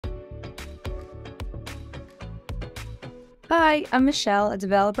Hi, I'm Michelle, a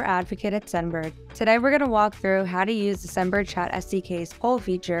developer advocate at Sendbird. Today we're going to walk through how to use the Sendbird Chat SDK's poll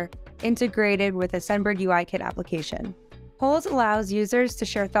feature integrated with a Sendbird UIKit application. Polls allows users to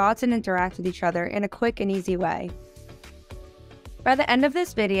share thoughts and interact with each other in a quick and easy way. By the end of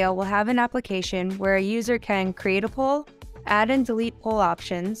this video, we'll have an application where a user can create a poll, add and delete poll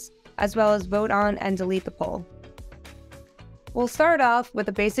options, as well as vote on and delete the poll. We'll start off with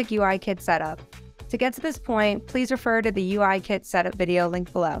a basic UIKit setup. To get to this point, please refer to the UIKit setup video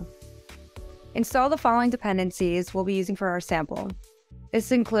linked below. Install the following dependencies we'll be using for our sample.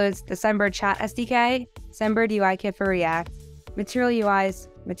 This includes the Sendbird Chat SDK, Sendbird UIKit for React, Material UI's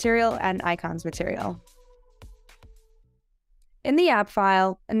Material, and Icons Material. In the app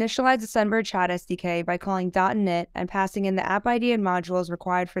file, initialize the Sendbird Chat SDK by calling .init and passing in the app ID and modules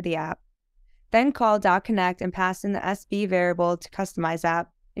required for the app. Then call .connect and pass in the SB variable to customize app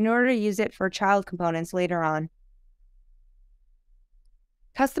in order to use it for child components later on.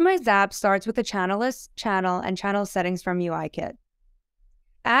 Customized app starts with the channel list, channel, and channel settings from UIKit.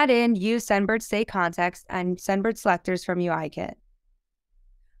 Add in use Sendbird state context and Sendbird selectors from UIKit.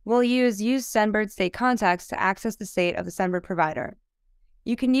 We'll use Sendbird state context to access the state of the Sendbird provider.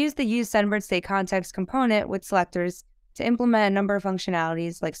 You can use the use Sendbird state context component with selectors to implement a number of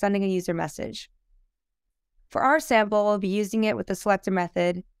functionalities like sending a user message. For our sample, we'll be using it with the selector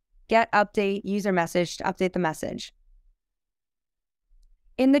method getUpdateUserMessage to update the message.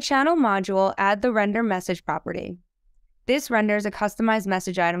 In the channel module, add the render message property. This renders a customized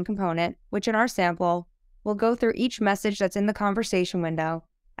message item component, which in our sample will go through each message that's in the conversation window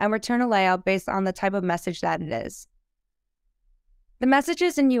and return a layout based on the type of message that it is. The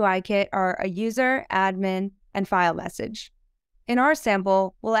messages in UIKit are a user, admin, and file message. In our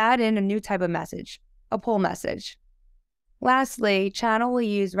sample, we'll add in a new type of message, a poll message. Lastly, channel will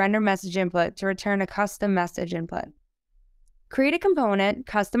use render message input to return a custom message input. Create a component,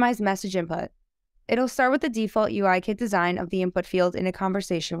 customize message input. It'll start with the default UIKit design of the input field in a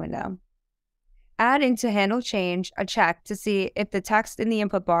conversation window. Add into handle change a check to see if the text in the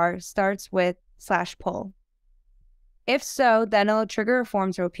input bar starts with /poll. If so, then it'll trigger a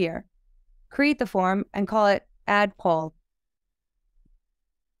form to appear. Create the form and call it add poll.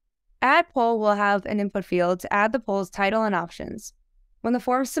 Add poll will have an input field to add the poll's title and options. When the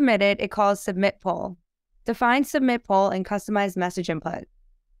form is submitted, it calls submit poll. Define submit poll and customize message input.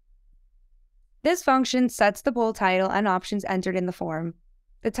 This function sets the poll title and options entered in the form.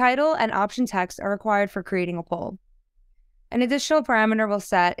 The title and option text are required for creating a poll. An additional parameter we'll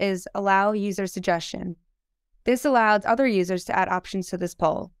set is allow user suggestion. This allows other users to add options to this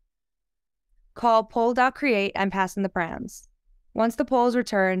poll. Call poll.create and pass in the params. Once the poll is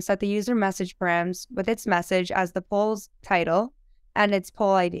returned, set the user message params with its message as the poll's title and its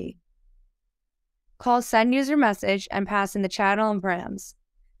poll ID. Call send user message and pass in the channel and params.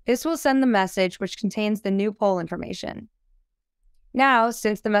 This will send the message which contains the new poll information. Now,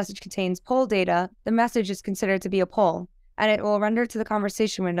 since the message contains poll data, the message is considered to be a poll, and it will render to the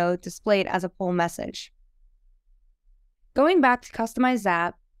conversation window displayed as a poll message. Going back to customized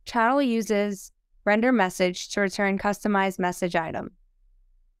app, channel uses render message to return customized message item.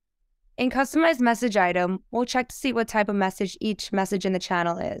 In customized message item, we'll check to see what type of message each message in the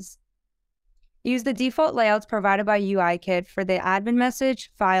channel is. Use the default layouts provided by UIKit for the admin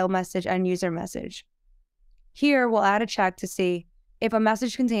message, file message, and user message. Here, we'll add a check to see if a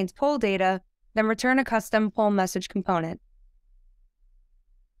message contains poll data, then return a custom poll message component.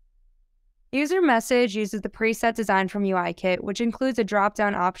 User message uses the preset design from UIKit, which includes a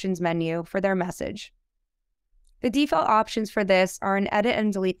drop-down options menu for their message. The default options for this are an edit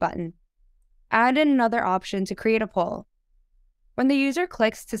and delete button. Add in another option to create a poll. When the user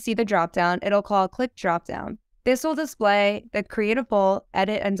clicks to see the drop-down, it'll call click drop-down. This will display the create a poll,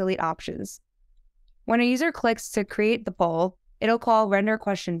 edit, and delete options. When a user clicks to create the poll, it'll call render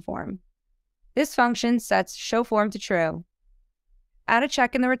question form. This function sets show form to true. Add a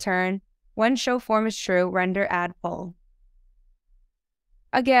check in the return. When show form is true, render add poll.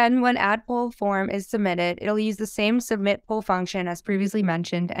 Again, when add poll form is submitted, it'll use the same submit poll function as previously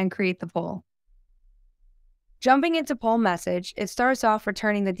mentioned and create the poll. Jumping into poll message, it starts off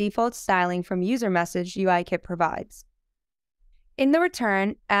returning the default styling from user message UIKit provides. In the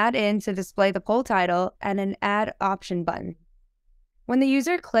return, add in to display the poll title and an add option button. When the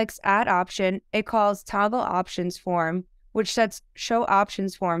user clicks add option, it calls toggle options form, which sets show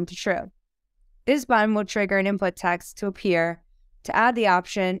options form to true. This button will trigger an input text to appear to add the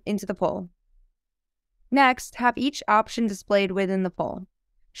option into the poll. Next, have each option displayed within the poll.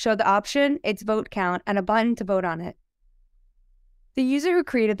 Show the option, its vote count, and a button to vote on it. The user who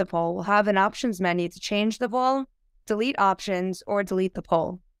created the poll will have an options menu to change the poll, delete options or delete the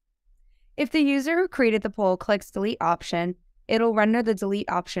poll. If the user who created the poll clicks delete option, it'll render the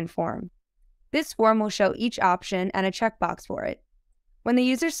delete option form. This form will show each option and a checkbox for it. When the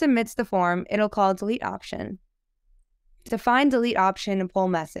user submits the form, it'll call delete option. Define delete option in poll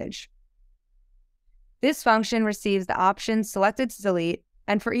message. This function receives the options selected to delete,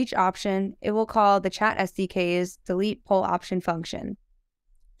 and for each option, it will call the Chat SDK's delete poll option function.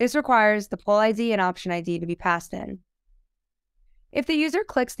 This requires the poll ID and option ID to be passed in. If the user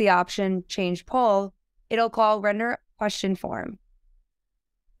clicks the option change poll, it'll call render question form.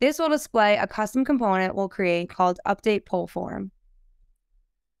 This will display a custom component we'll create called update poll form.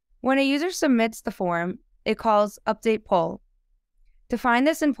 When a user submits the form, it calls update poll. Define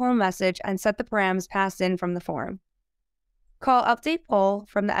this in poll message and set the params passed in from the form. Call update poll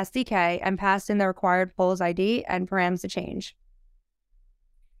from the SDK and pass in the required poll's ID and params to change.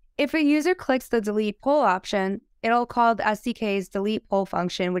 If a user clicks the delete poll option, it'll call the SDK's delete poll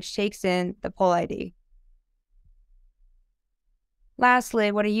function, which takes in the poll ID.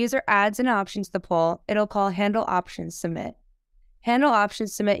 Lastly, when a user adds an option to the poll, it'll call handle options submit. Handle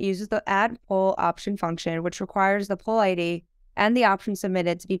options submit uses the add poll option function, which requires the poll ID and the option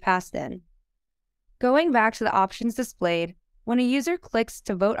submitted to be passed in. Going back to the options displayed, when a user clicks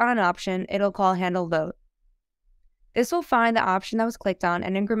to vote on an option, it'll call handle vote. This will find the option that was clicked on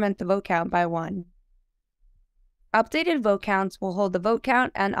and increment the vote count by 1. Updated vote counts will hold the vote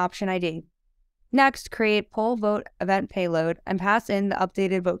count and option ID. Next, create poll vote event payload and pass in the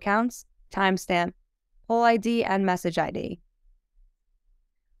updated vote counts, timestamp, poll ID, and message ID.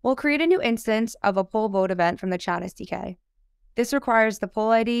 We'll create a new instance of a poll vote event from the Chat SDK. This requires the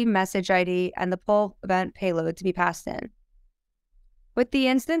poll ID, message ID, and the poll event payload to be passed in. With the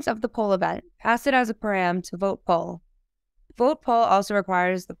instance of the poll event, pass it as a param to vote poll. Vote poll also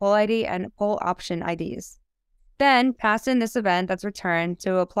requires the poll ID and poll option IDs. Then, pass in this event that's returned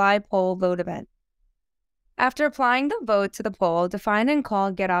to apply poll vote event. After applying the vote to the poll, define and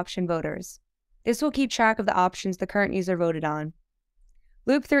call getOptionVoters. This will keep track of the options the current user voted on.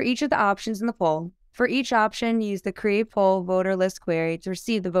 Loop through each of the options in the poll. For each option, use the create poll voter list query to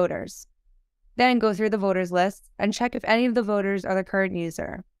receive the voters. Then go through the voters list and check if any of the voters are the current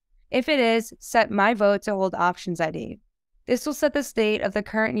user. If it is, set my vote to hold options ID. This will set the state of the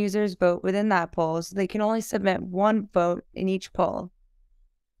current user's vote within that poll so they can only submit one vote in each poll.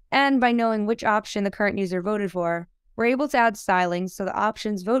 And by knowing which option the current user voted for, we're able to add styling so the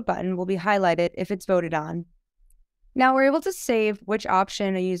option's vote button will be highlighted if it's voted on. Now we're able to save which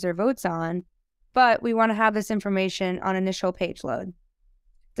option a user votes on, but we want to have this information on initial page load.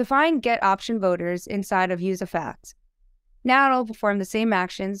 Define getOptionVoters inside of useEffect. Now it'll perform the same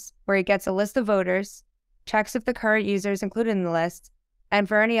actions where it gets a list of voters, checks if the current user is included in the list, and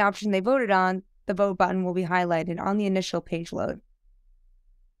for any option they voted on, the vote button will be highlighted on the initial page load.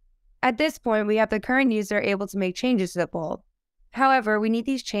 At this point, we have the current user able to make changes to the poll. However, we need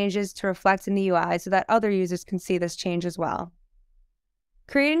these changes to reflect in the UI so that other users can see this change as well.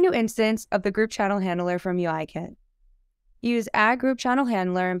 Create a new instance of the group channel handler from UIKit. Use add group channel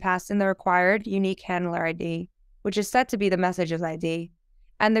handler and pass in the required unique handler ID, which is set to be the messages ID,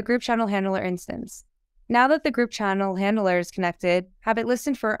 and the group channel handler instance. Now that the group channel handler is connected, have it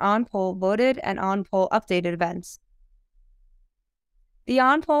listen for on-poll voted and on-poll updated events. The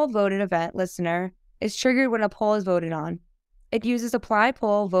on-poll voted event listener is triggered when a poll is voted on. It uses apply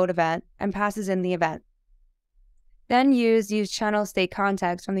poll vote event and passes in the event. Then use channel state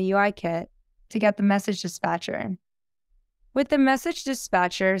context from the UIKit to get the message dispatcher. With the message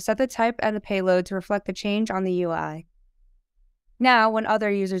dispatcher, set the type and the payload to reflect the change on the UI. Now, when other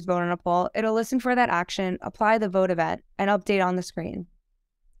users vote on a poll, it'll listen for that action, apply the vote event, and update on the screen.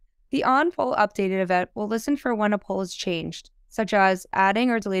 The on-poll updated event will listen for when a poll is changed, such as adding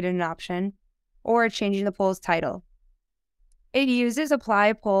or deleting an option, or changing the poll's title. It uses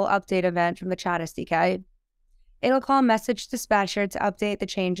apply poll update event from the Chat SDK. It'll call message dispatcher to update the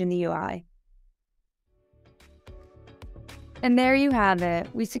change in the UI. And there you have it.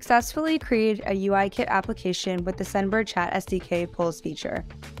 We successfully created a UIKit application with the Sendbird Chat SDK polls feature.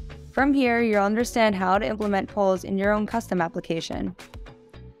 From here, you'll understand how to implement polls in your own custom application.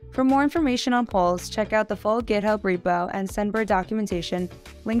 For more information on polls, check out the full GitHub repo and Sendbird documentation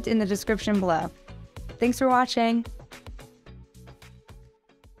linked in the description below. Thanks for watching.